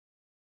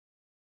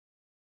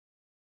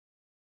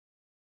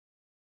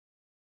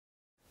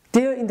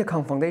Dear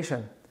Intalcon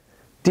Foundation,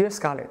 dear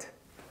Scarlett,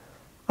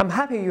 I'm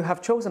happy you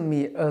have chosen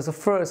me as the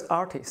first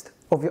artist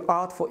of your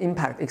Art for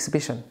Impact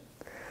exhibition.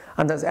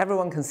 And as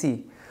everyone can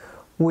see,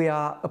 we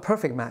are a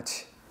perfect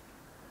match.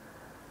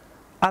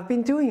 I've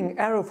been doing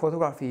aerial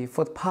photography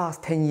for the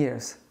past 10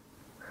 years.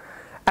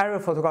 Aerial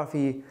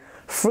photography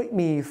freed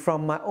me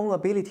from my own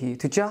ability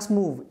to just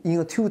move in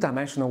a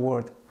two-dimensional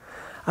world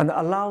and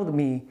allowed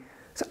me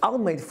the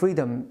ultimate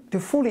freedom to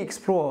fully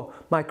explore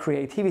my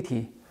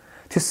creativity,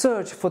 to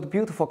search for the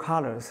beautiful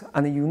colors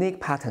and the unique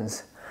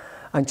patterns,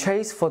 and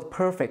chase for the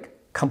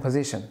perfect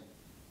composition.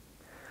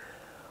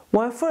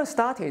 When I first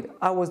started,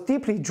 I was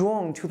deeply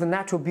drawn to the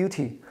natural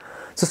beauty,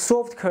 the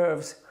soft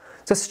curves,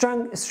 the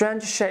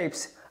strange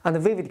shapes, and the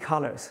vivid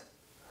colors.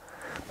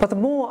 But the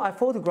more I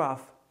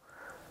photographed,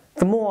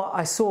 the more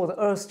I saw the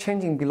earth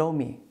changing below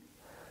me.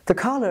 The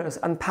colors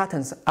and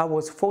patterns I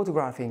was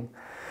photographing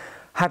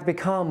had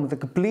become the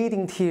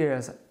bleeding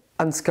tears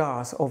and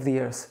scars of the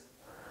earth,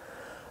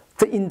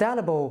 the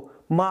indelible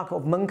mark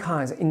of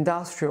mankind's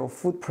industrial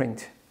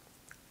footprint.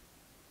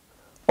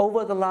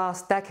 Over the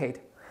last decade,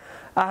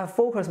 I have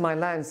focused my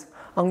lens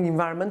on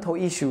environmental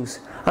issues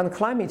and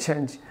climate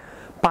change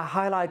by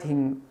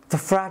highlighting the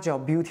fragile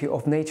beauty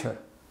of nature.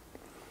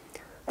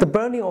 The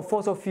burning of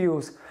fossil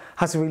fuels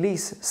has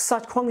released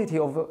such quantity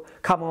of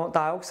carbon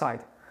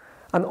dioxide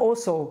and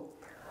also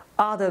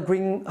other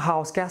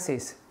greenhouse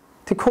gases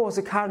to cause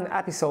the current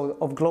episode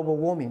of global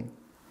warming.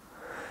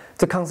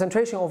 The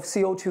concentration of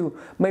CO2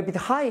 may be the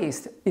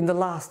highest in the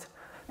last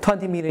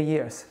 20 million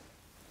years.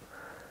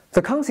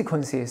 The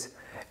consequences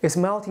is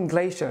melting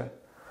glacier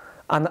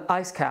and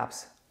ice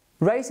caps,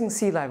 rising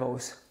sea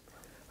levels,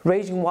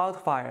 raging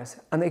wildfires,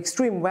 and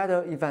extreme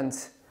weather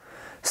events,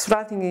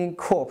 threatening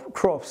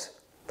crops,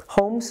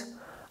 homes,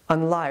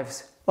 and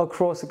lives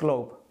across the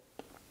globe.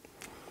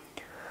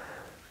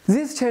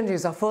 These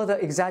changes are further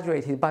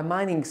exaggerated by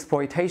mining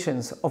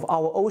exploitations of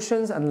our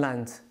oceans and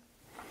lands,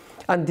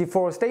 and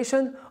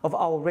deforestation of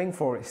our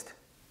rainforest.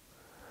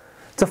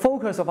 The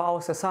focus of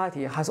our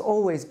society has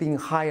always been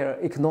higher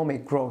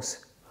economic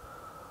growth.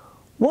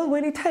 What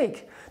will it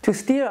take to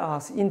steer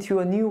us into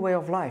a new way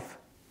of life?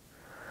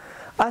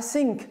 I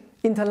think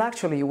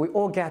intellectually we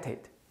all get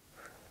it,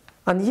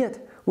 and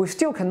yet we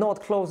still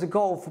cannot close the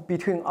gulf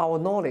between our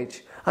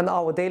knowledge and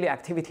our daily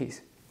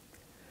activities.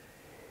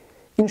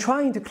 In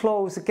trying to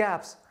close the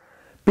gaps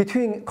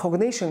between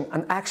cognition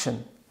and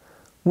action,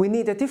 we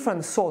need a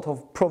different sort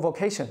of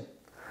provocation.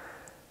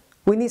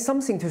 We need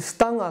something to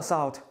stun us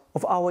out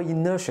of our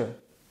inertia.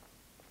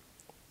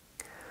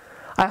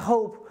 I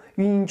hope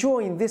you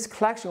enjoy this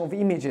collection of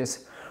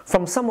images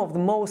from some of the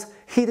most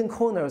hidden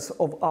corners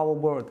of our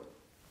world.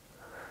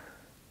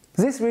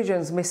 These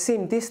regions may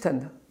seem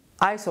distant,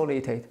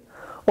 isolated,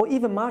 or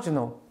even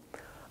marginal,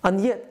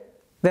 and yet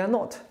they are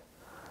not.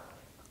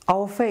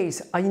 Our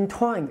fates are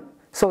entwined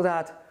so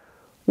that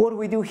what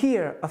we do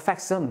here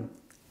affects them,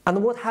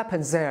 and what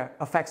happens there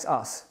affects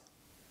us.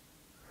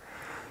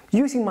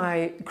 Using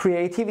my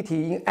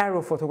creativity in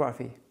aerial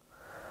photography,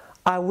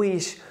 I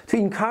wish to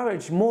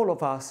encourage more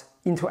of us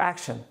into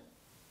action.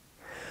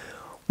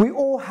 We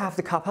all have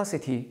the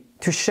capacity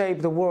to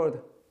shape the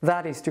world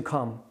that is to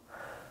come,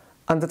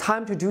 and the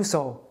time to do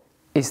so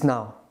is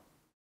now.